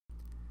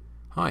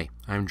Hi,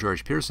 I'm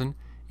George Pearson,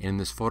 and in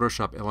this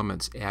Photoshop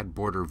Elements Add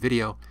Border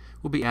video,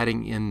 we'll be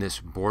adding in this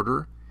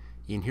border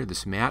in here,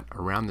 this mat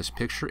around this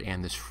picture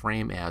and this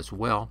frame as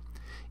well.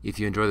 If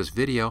you enjoy this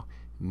video,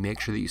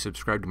 make sure that you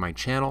subscribe to my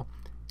channel,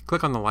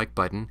 click on the like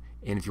button,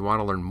 and if you want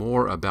to learn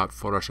more about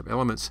Photoshop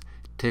Elements,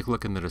 take a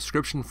look in the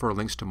description for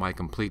links to my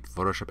complete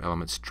Photoshop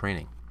Elements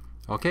training.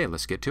 Okay,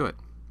 let's get to it.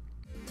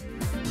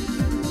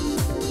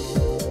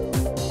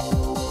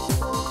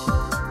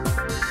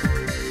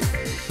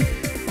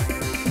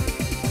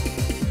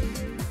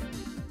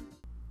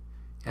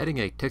 Adding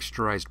a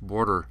texturized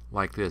border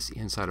like this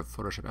inside of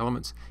Photoshop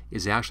Elements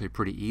is actually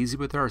pretty easy,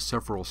 but there are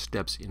several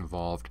steps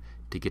involved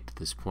to get to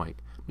this point.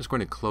 I'm just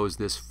going to close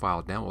this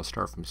file down. We'll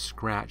start from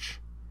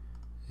scratch.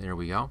 There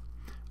we go.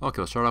 Okay,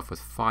 we'll start off with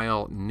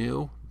File,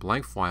 New,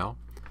 Blank File.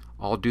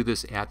 I'll do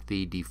this at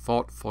the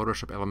default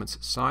Photoshop Elements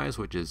size,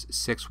 which is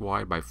 6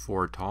 wide by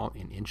 4 tall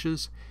in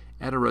inches,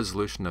 at a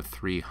resolution of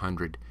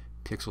 300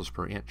 pixels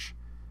per inch.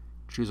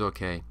 Choose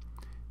OK.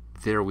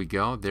 There we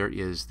go. There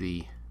is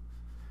the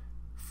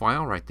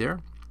file right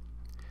there.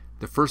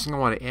 The first thing I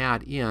want to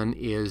add in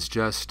is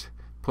just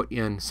put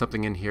in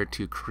something in here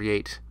to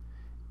create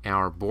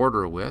our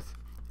border with,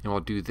 and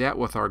we'll do that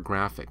with our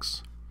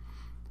graphics.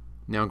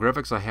 Now in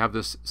graphics I have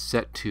this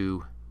set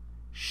to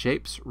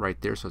shapes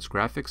right there, so it's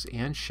graphics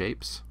and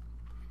shapes,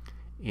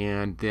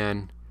 and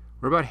then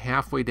we're about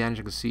halfway down. As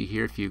you can see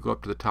here, if you go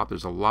up to the top,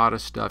 there's a lot of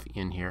stuff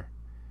in here,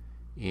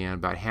 and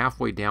about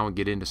halfway down we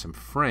get into some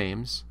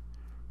frames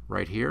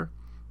right here,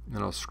 and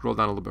then I'll scroll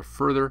down a little bit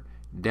further.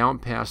 Down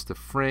past the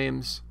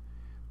frames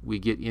we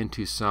get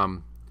into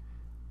some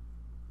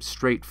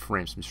straight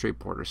frames, some straight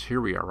borders.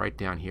 Here we are, right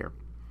down here,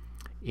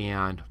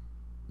 and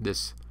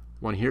this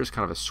one here is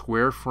kind of a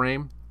square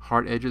frame,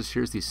 hard edges.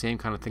 Here's the same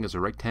kind of thing as a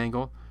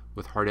rectangle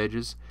with hard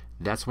edges.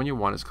 That's when you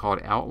want. It's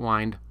called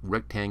Outlined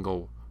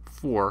Rectangle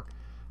 4.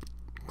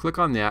 Click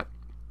on that,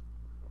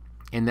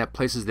 and that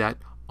places that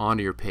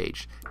onto your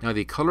page. Now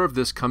the color of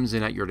this comes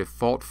in at your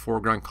default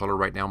foreground color.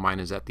 Right now mine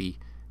is at the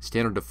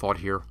standard default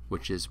here,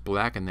 which is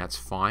black, and that's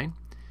fine.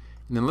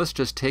 And then let's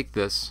just take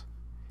this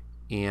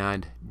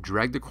and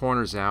drag the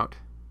corners out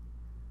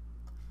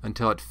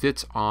until it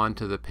fits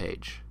onto the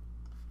page.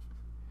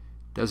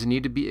 Doesn't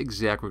need to be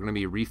exact. We're going to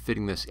be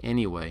refitting this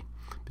anyway,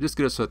 but just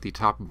get it so that the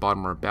top and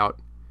bottom are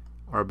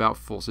about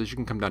full size. You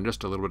can come down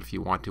just a little bit if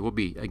you want to. We'll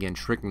be again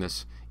shrinking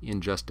this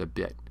in just a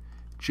bit.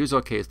 Choose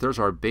OK. So there's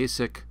our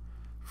basic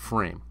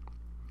frame.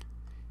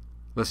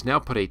 Let's now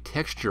put a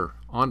texture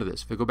onto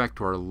this. If we go back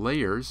to our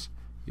layers,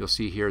 you'll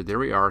see here, there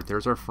we are,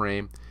 there's our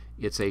frame.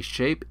 It's a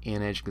shape,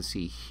 and as you can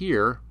see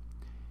here,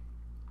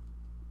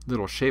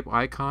 little shape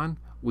icon,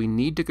 we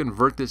need to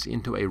convert this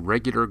into a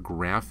regular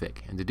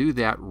graphic. And to do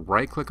that,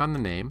 right click on the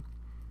name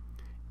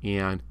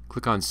and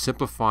click on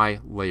Simplify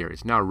Layer.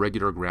 It's now a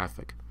regular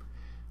graphic.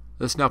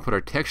 Let's now put our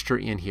texture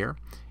in here,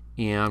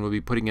 and we'll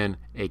be putting in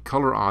a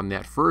color on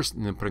that first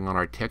and then putting on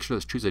our texture.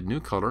 Let's choose a new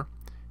color.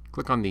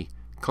 Click on the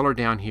color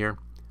down here.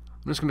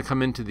 I'm just going to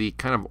come into the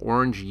kind of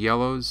orange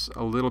yellows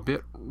a little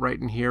bit right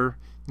in here.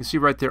 You can see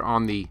right there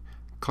on the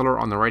color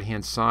on the right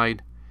hand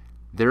side,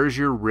 there's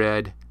your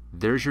red,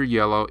 there's your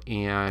yellow,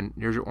 and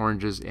there's your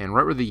oranges, and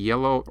right where the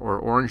yellow or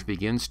orange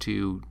begins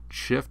to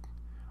shift,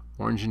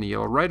 orange into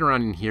yellow, right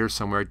around in here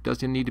somewhere. It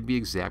doesn't need to be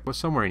exact, but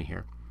somewhere in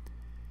here.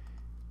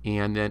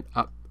 And then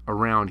up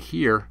around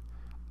here,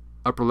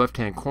 upper left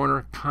hand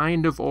corner,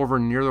 kind of over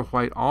near the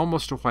white,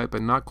 almost to white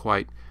but not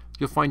quite,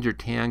 you'll find your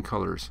tan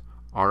colors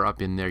are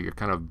up in there. Your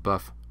kind of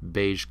buff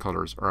beige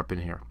colors are up in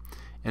here.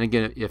 And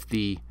again, if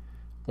the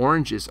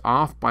orange is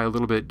off by a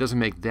little bit, it doesn't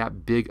make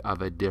that big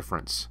of a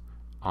difference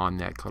on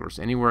that color.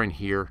 So anywhere in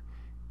here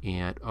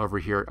and over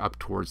here up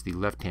towards the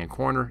left hand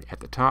corner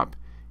at the top,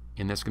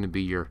 and that's going to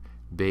be your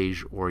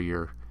beige or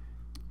your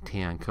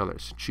tan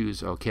colors.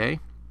 Choose OK.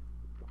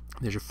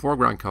 There's your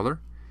foreground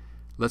color.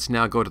 Let's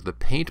now go to the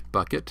paint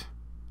bucket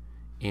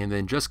and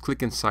then just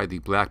click inside the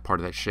black part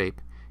of that shape,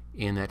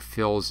 and that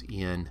fills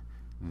in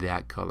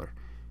that color.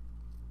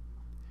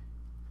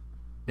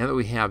 Now that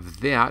we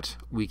have that,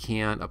 we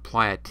can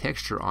apply a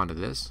texture onto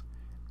this.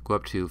 Go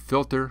up to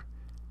Filter,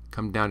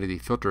 come down to the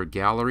Filter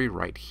Gallery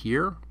right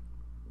here.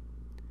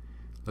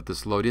 Let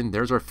this load in.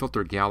 There's our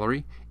Filter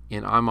Gallery,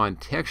 and I'm on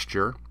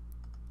Texture.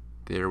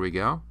 There we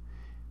go.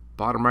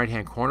 Bottom right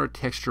hand corner,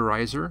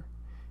 Texturizer,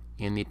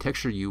 and the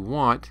texture you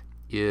want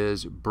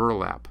is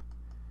Burlap.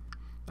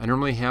 I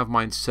normally have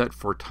mine set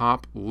for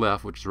top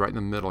left, which is right in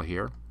the middle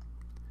here.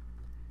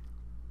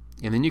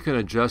 And then you can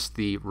adjust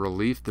the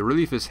relief. The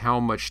relief is how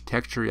much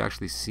texture you're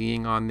actually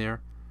seeing on there.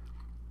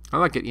 I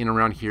like it in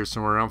around here,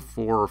 somewhere around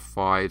 4 or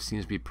 5.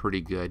 Seems to be pretty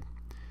good.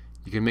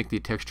 You can make the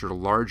texture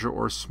larger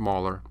or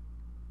smaller.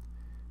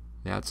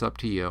 That's up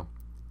to you.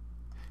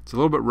 It's a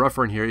little bit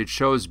rougher in here. It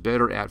shows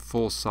better at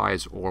full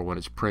size or when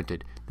it's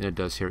printed than it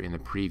does here in the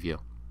preview.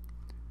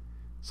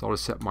 So I'll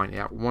just set mine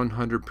at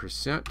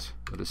 100%.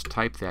 I'll just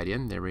type that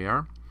in. There we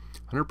are.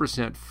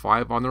 100%,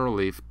 5 on the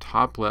relief,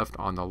 top left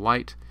on the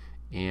light,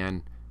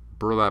 and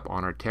burlap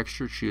on our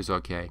texture. Choose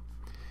OK.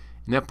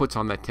 And that puts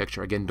on that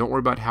texture. Again, don't worry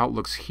about how it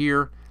looks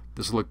here.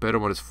 This will look better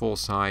when it's full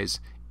size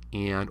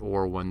and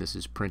or when this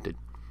is printed.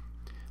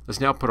 Let's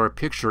now put our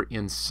picture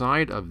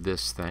inside of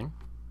this thing.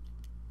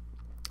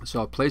 So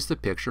I'll place the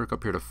picture, go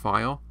up here to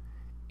File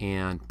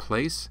and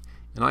Place,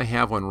 and I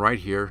have one right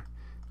here.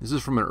 This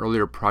is from an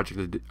earlier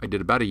project that I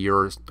did about a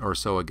year or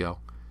so ago.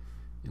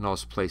 And I'll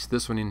just place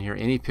this one in here.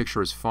 Any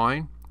picture is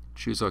fine.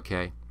 Choose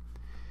OK.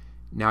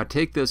 Now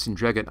take this and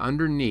drag it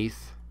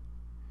underneath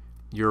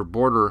your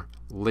border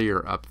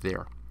layer up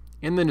there.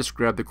 And then just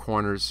grab the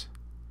corners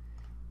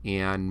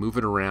and move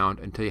it around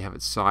until you have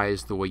it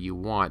sized the way you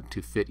want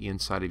to fit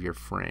inside of your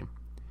frame.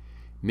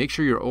 Make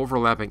sure you're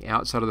overlapping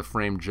outside of the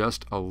frame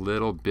just a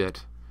little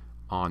bit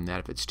on that.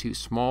 If it's too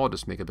small,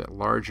 just make it a bit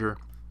larger.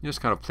 You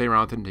just kind of play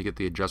around with it to get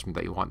the adjustment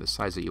that you want, the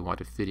size that you want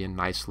to fit in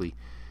nicely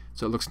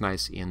so it looks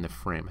nice in the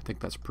frame. I think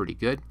that's pretty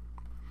good.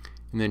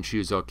 And then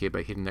choose OK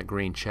by hitting that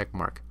green check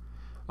mark.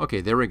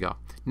 Okay, there we go.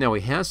 Now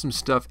we have some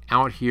stuff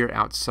out here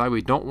outside.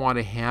 We don't want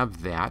to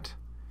have that.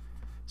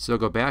 So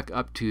go back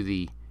up to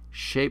the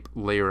shape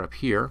layer up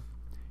here,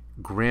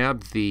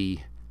 grab the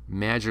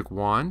magic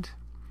wand,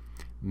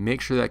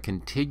 make sure that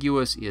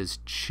contiguous is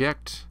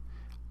checked.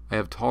 I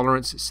have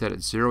tolerance set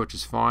at 0, which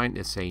is fine.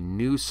 It's a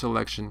new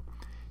selection.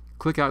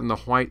 Click out in the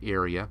white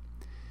area.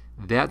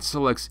 That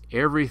selects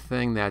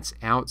everything that's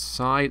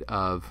outside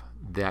of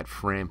that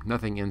frame,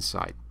 nothing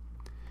inside.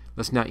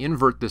 Let's now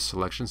invert this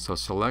selection. So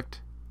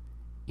select,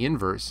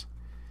 inverse.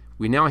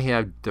 We now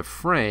have the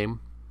frame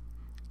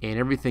and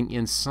everything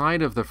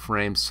inside of the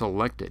frame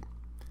selected.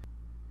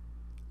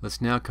 Let's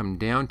now come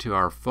down to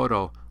our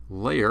photo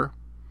layer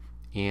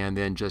and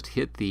then just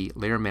hit the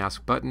layer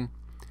mask button,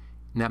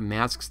 and that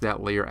masks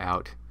that layer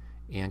out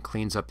and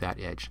cleans up that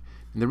edge.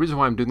 And the reason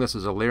why I'm doing this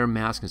as a layer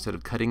mask instead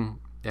of cutting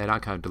that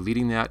out, kind of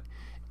deleting that,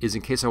 is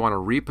in case I want to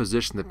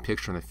reposition the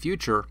picture in the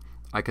future,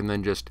 I can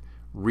then just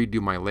redo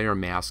my layer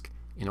mask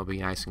and it'll be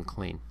nice and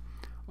clean.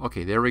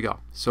 Okay, there we go.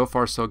 So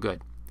far so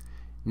good.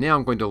 Now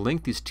I'm going to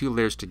link these two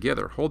layers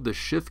together. Hold the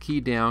Shift key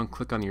down,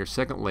 click on your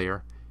second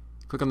layer,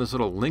 click on this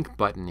little link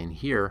button in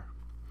here.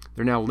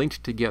 They're now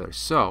linked together.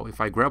 So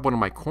if I grab one of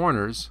my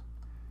corners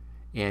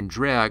and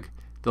drag,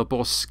 they'll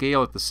both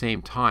scale at the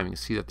same time. You can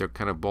see that they're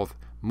kind of both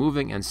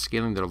moving and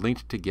scaling. They're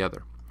linked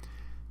together.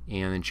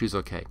 And then choose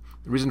OK.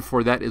 The reason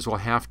for that is we'll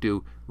have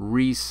to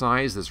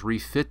resize this,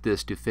 refit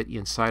this to fit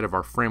inside of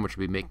our frame, which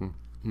we'll be making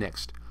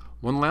next.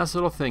 One last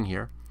little thing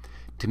here.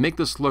 To make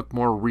this look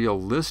more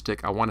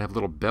realistic, I want to have a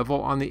little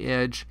bevel on the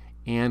edge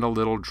and a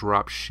little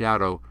drop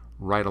shadow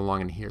right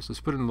along in here. So let's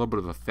put in a little bit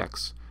of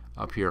effects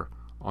up here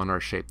on our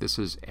shape. This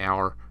is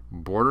our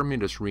border. Let me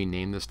just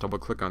rename this. Double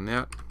click on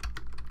that.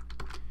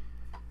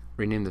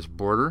 Rename this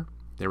border.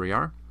 There we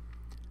are.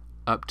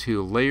 Up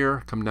to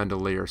layer, come down to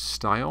layer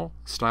style,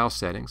 style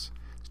settings.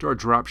 Let's do our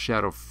drop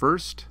shadow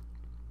first.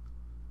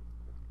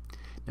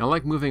 Now I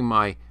like moving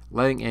my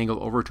lighting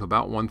angle over to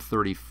about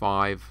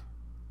 135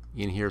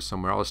 in here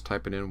somewhere. I'll just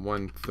type it in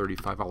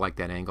 135. I like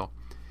that angle.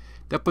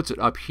 That puts it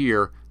up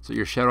here so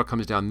your shadow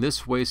comes down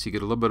this way, so you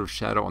get a little bit of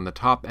shadow on the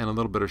top and a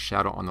little bit of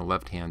shadow on the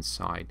left hand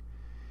side.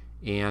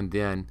 And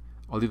then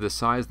I'll leave the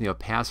size and the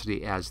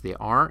opacity as they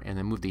are, and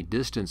then move the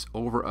distance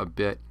over a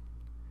bit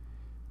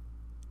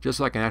just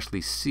so I can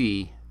actually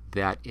see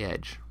that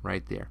edge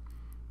right there.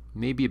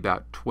 Maybe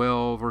about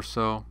 12 or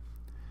so.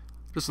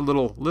 Just a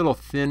little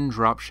thin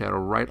drop shadow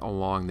right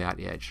along that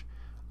edge.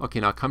 Okay,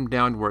 now come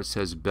down to where it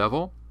says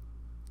bevel.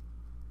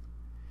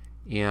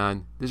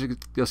 And this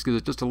just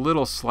gives it just a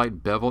little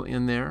slight bevel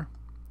in there.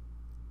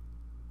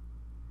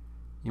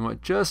 You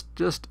want just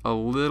a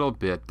little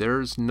bit.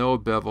 There's no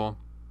bevel.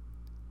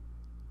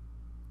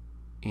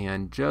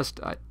 And just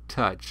a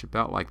touch,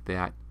 about like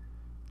that.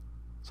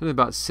 Something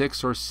about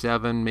 6 or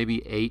 7,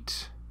 maybe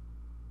 8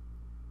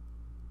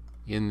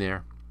 in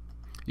there.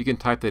 You can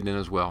type that in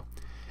as well.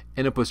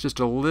 And it puts just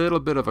a little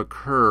bit of a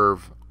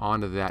curve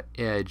onto that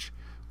edge,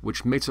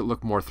 which makes it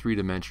look more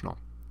three-dimensional.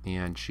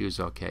 And choose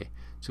OK.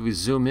 So if we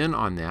zoom in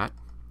on that,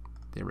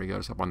 there we go,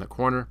 it's up on the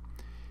corner.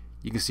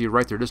 You can see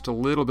right there just a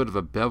little bit of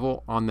a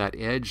bevel on that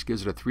edge,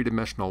 gives it a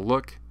three-dimensional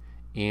look,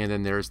 and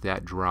then there's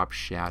that drop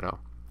shadow.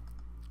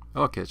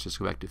 Okay, let's just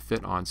go back to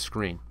fit on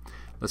screen.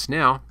 Let's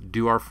now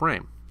do our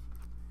frame.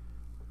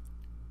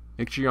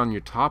 Make sure you're on your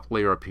top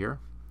layer up here.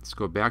 Let's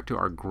go back to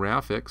our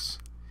graphics,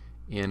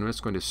 and I'm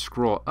just going to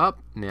scroll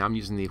up. Now I'm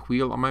using the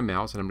wheel on my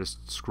mouse, and I'm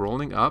just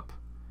scrolling up.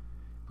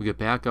 We get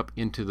back up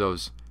into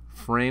those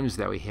frames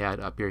that we had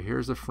up here.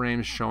 Here's the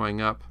frames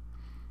showing up.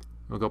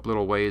 We'll go up a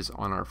little ways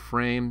on our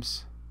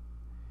frames,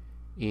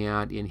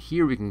 and in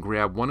here we can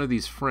grab one of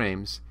these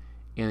frames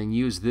and then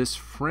use this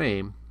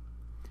frame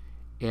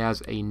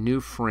as a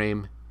new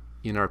frame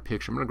in our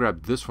picture. I'm going to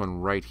grab this one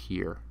right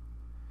here.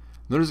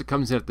 Notice it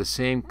comes in at the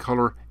same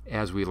color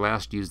as we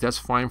last used. That's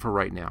fine for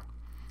right now.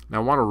 Now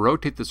I want to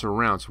rotate this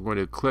around, so we're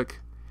going to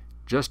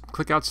just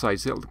click outside.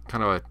 See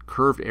kind of a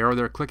curved arrow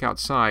there? Click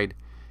outside,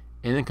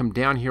 and then come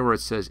down here where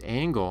it says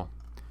angle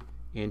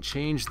and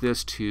change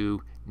this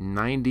to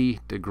 90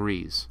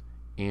 degrees,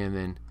 and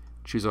then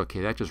choose OK.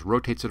 That just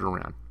rotates it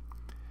around.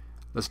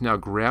 Let's now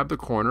grab the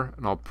corner,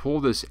 and I'll pull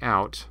this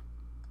out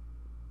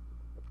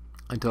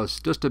until it's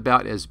just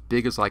about as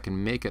big as I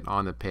can make it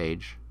on the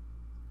page.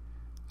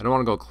 I don't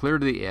want to go clear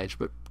to the edge,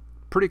 but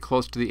pretty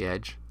close to the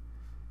edge.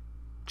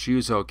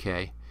 Choose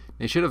OK.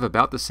 They should have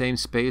about the same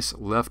space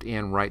left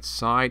and right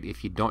side.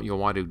 If you don't, you'll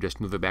want to just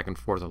move it back and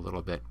forth a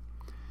little bit.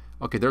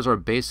 Okay, there's our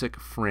basic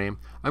frame.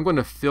 I'm going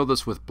to fill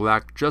this with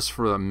black just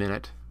for a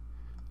minute.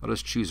 I'll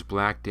just choose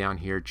black down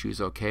here, choose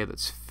OK.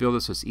 Let's fill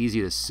this so it's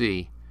easy to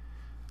see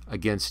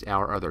against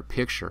our other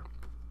picture.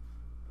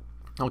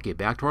 Okay,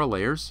 back to our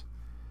layers.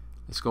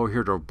 Let's go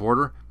here to our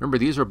border. Remember,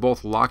 these are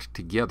both locked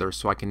together,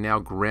 so I can now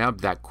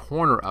grab that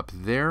corner up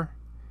there,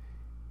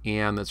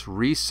 and let's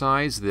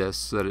resize this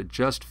so that it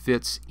just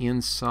fits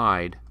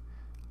inside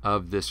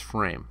of this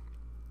frame.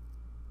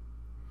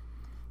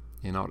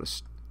 And I'll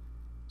just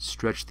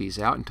stretch these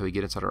out until we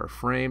get inside our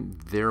frame.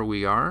 There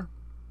we are.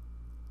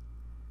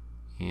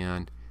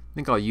 And I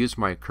think I'll use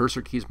my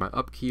cursor keys, my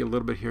up key a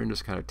little bit here, and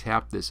just kind of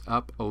tap this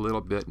up a little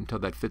bit until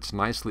that fits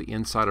nicely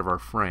inside of our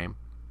frame.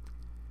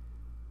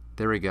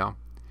 There we go.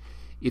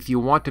 If you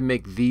want to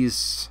make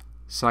these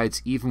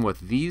sides even with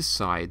these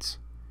sides,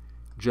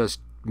 just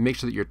make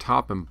sure that your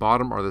top and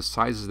bottom are the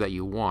sizes that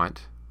you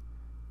want.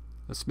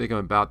 Let's make them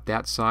about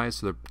that size,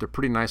 so they're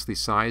pretty nicely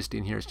sized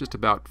in here. It's just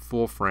about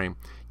full frame.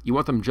 You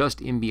want them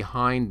just in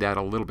behind that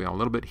a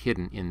little bit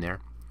hidden in there.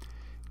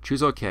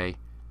 Choose OK.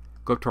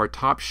 Go up to our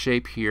top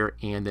shape here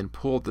and then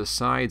pull the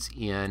sides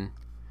in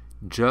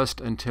just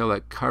until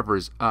it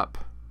covers up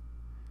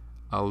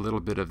a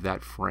little bit of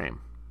that frame.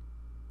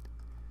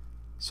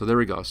 So there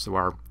we go. So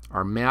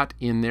our mat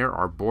in there,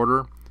 our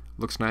border,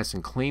 looks nice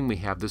and clean. We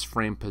have this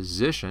frame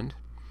positioned.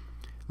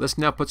 Let's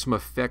now put some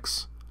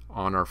effects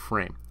on our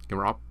frame. Again,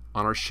 we're up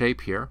on our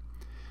shape here.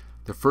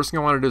 The first thing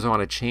I want to do is I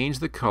want to change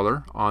the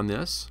color on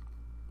this.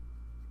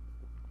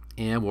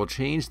 And we'll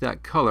change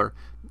that color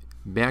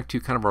back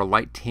to kind of our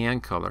light tan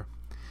color.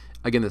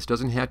 Again, this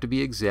doesn't have to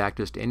be exact,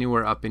 just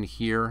anywhere up in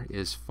here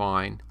is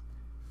fine.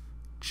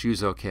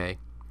 Choose OK.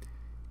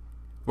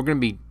 We're going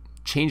to be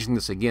changing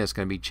this again. It's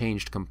going to be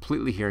changed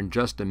completely here in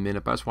just a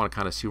minute, but I just want to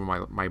kind of see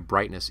where my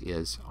brightness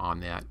is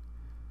on that.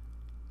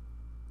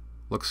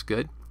 Looks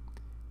good.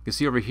 You can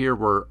see over here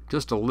we're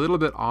just a little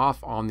bit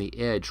off on the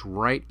edge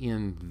right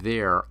in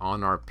there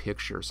on our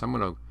picture. So I'm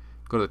going to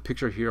go to the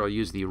picture here. I'll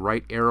use the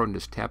right arrow and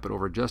just tap it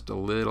over just a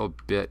little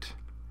bit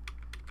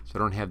so I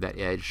don't have that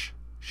edge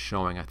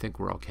showing. I think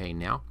we're okay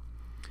now.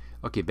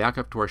 Okay, back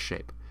up to our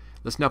shape.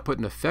 Let's now put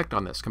an effect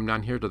on this. Come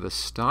down here to the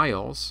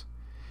styles.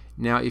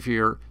 Now, if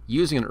you're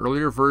using an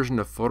earlier version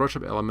of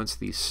Photoshop Elements,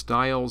 these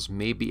styles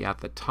may be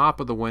at the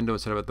top of the window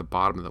instead of at the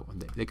bottom of the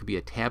window. They could be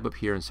a tab up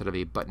here instead of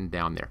a button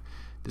down there.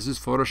 This is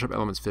Photoshop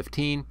Elements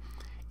 15,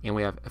 and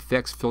we have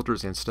effects,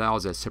 filters, and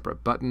styles as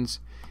separate buttons.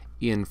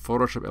 In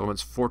Photoshop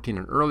Elements 14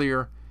 and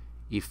earlier,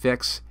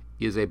 effects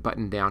is a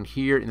button down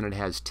here, and then it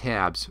has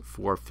tabs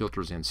for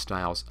filters and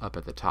styles up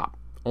at the top.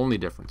 Only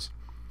difference.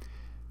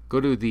 Go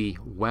to the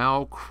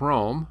Wow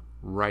Chrome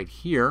right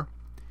here,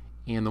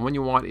 and the one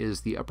you want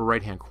is the upper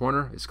right hand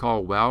corner. It's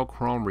called Wow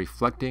Chrome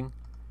Reflecting.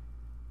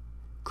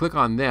 Click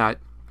on that,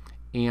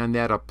 and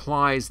that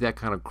applies that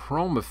kind of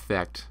chrome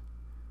effect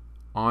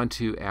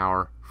onto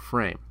our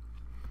frame.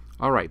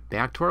 Alright,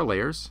 back to our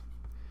layers.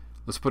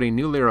 Let's put a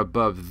new layer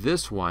above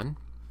this one.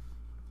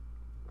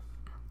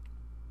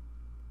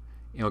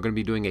 And we're going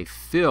to be doing a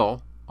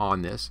fill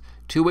on this.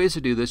 Two ways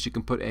to do this. You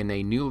can put in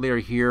a new layer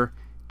here,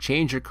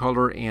 change your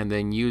color, and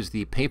then use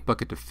the paint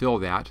bucket to fill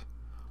that.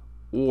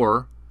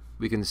 Or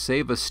we can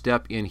save a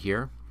step in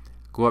here,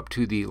 go up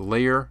to the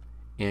layer,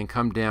 and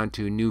come down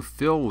to new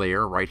fill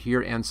layer right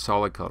here and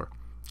solid color.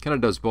 Kind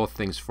of does both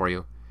things for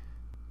you.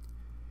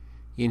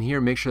 In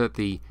here, make sure that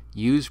the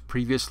use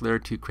previous layer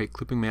to create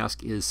clipping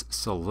mask is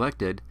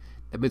selected.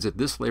 That means that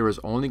this layer is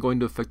only going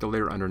to affect the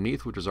layer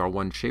underneath, which is our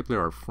one shape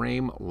layer, our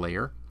frame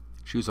layer.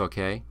 Choose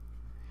OK.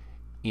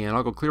 And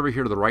I'll go clear over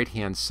here to the right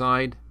hand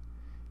side,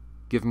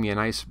 giving me a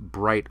nice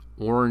bright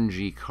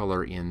orangey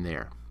color in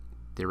there.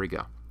 There we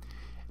go.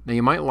 Now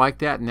you might like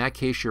that. In that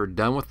case, you're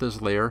done with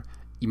this layer.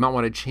 You might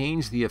want to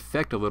change the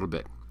effect a little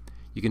bit.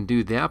 You can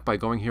do that by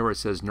going here where it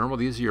says normal.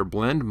 These are your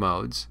blend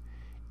modes.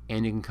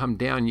 And you can come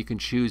down, you can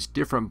choose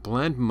different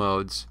blend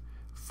modes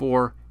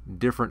for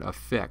different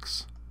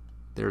effects.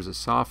 There's a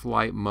soft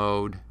light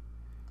mode.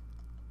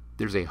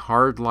 There's a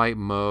hard light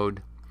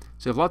mode.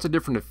 So you have lots of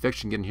different effects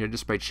you can get in here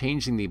just by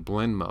changing the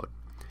blend mode.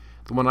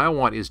 The one I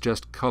want is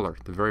just color,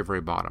 the very,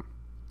 very bottom.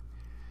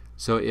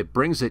 So it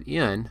brings it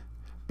in,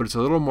 but it's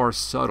a little more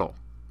subtle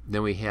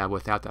than we have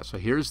without that. So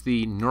here's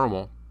the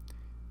normal.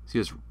 See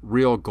this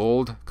real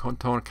gold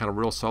tone, kind of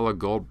real solid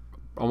gold,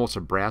 almost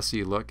a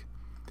brassy look.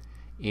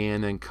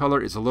 And then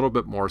color is a little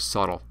bit more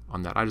subtle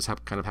on that. I just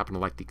kind of happen to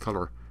like the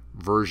color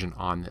version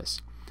on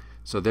this.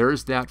 So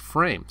there's that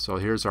frame. So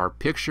here's our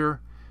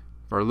picture,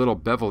 our little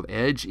beveled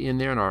edge in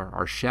there, and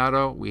our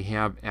shadow. We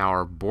have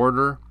our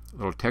border, a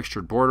little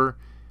textured border.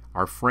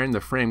 Our frame, the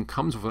frame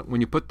comes with,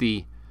 when you put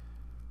the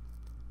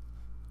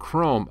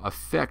chrome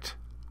effect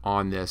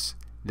on this,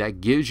 that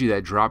gives you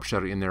that drop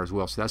shadow in there as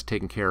well. So that's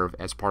taken care of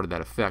as part of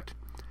that effect.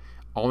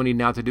 All we need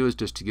now to do is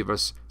just to give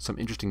us some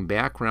interesting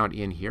background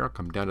in here. I'll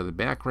come down to the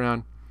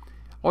background.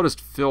 I'll just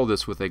fill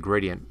this with a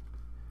gradient.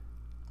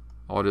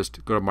 I'll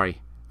just go to my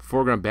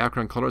foreground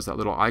background colors, that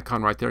little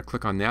icon right there,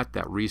 click on that.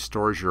 That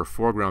restores your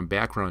foreground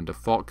background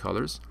default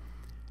colors.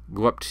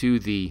 Go up to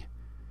the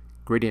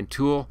gradient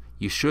tool.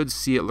 You should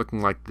see it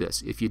looking like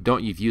this. If you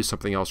don't, you've used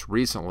something else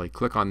recently.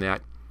 Click on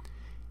that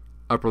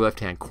upper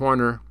left hand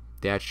corner.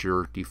 That's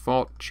your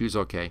default. Choose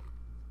OK.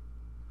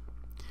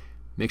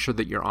 Make sure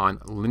that you're on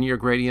linear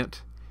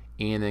gradient,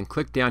 and then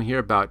click down here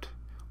about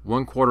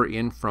 1/4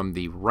 in from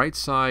the right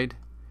side,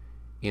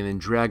 and then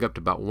drag up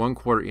to about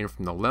 1/4 in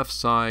from the left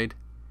side,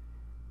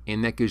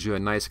 and that gives you a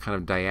nice kind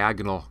of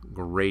diagonal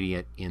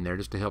gradient in there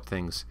just to help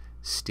things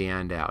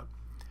stand out.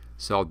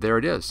 So there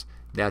it is.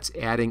 That's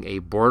adding a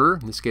border,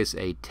 in this case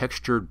a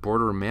textured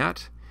border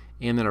matte,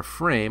 and then a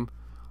frame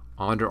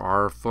onto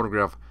our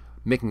photograph,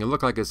 making it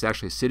look like it's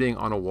actually sitting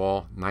on a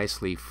wall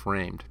nicely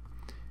framed.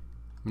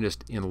 Let me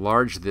just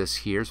enlarge this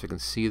here so I can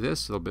see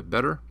this a little bit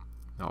better.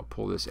 I'll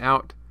pull this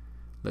out.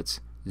 Let's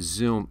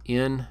zoom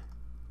in a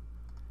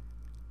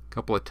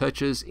couple of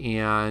touches,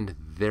 and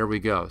there we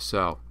go.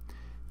 So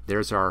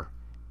there's our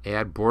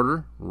add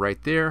border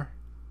right there,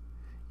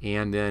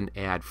 and then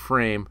add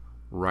frame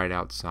right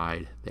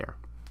outside there.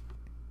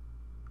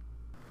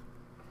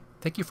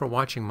 Thank you for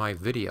watching my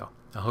video.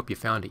 I hope you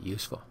found it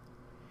useful.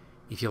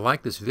 If you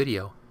like this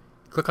video,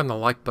 click on the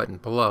like button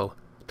below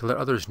to let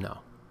others know.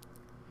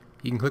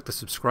 You can click the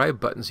subscribe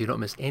button so you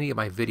don't miss any of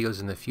my videos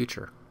in the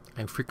future.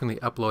 I'm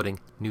frequently uploading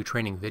new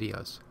training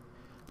videos.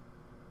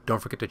 Don't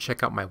forget to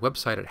check out my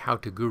website at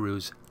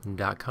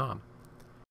howtogurus.com.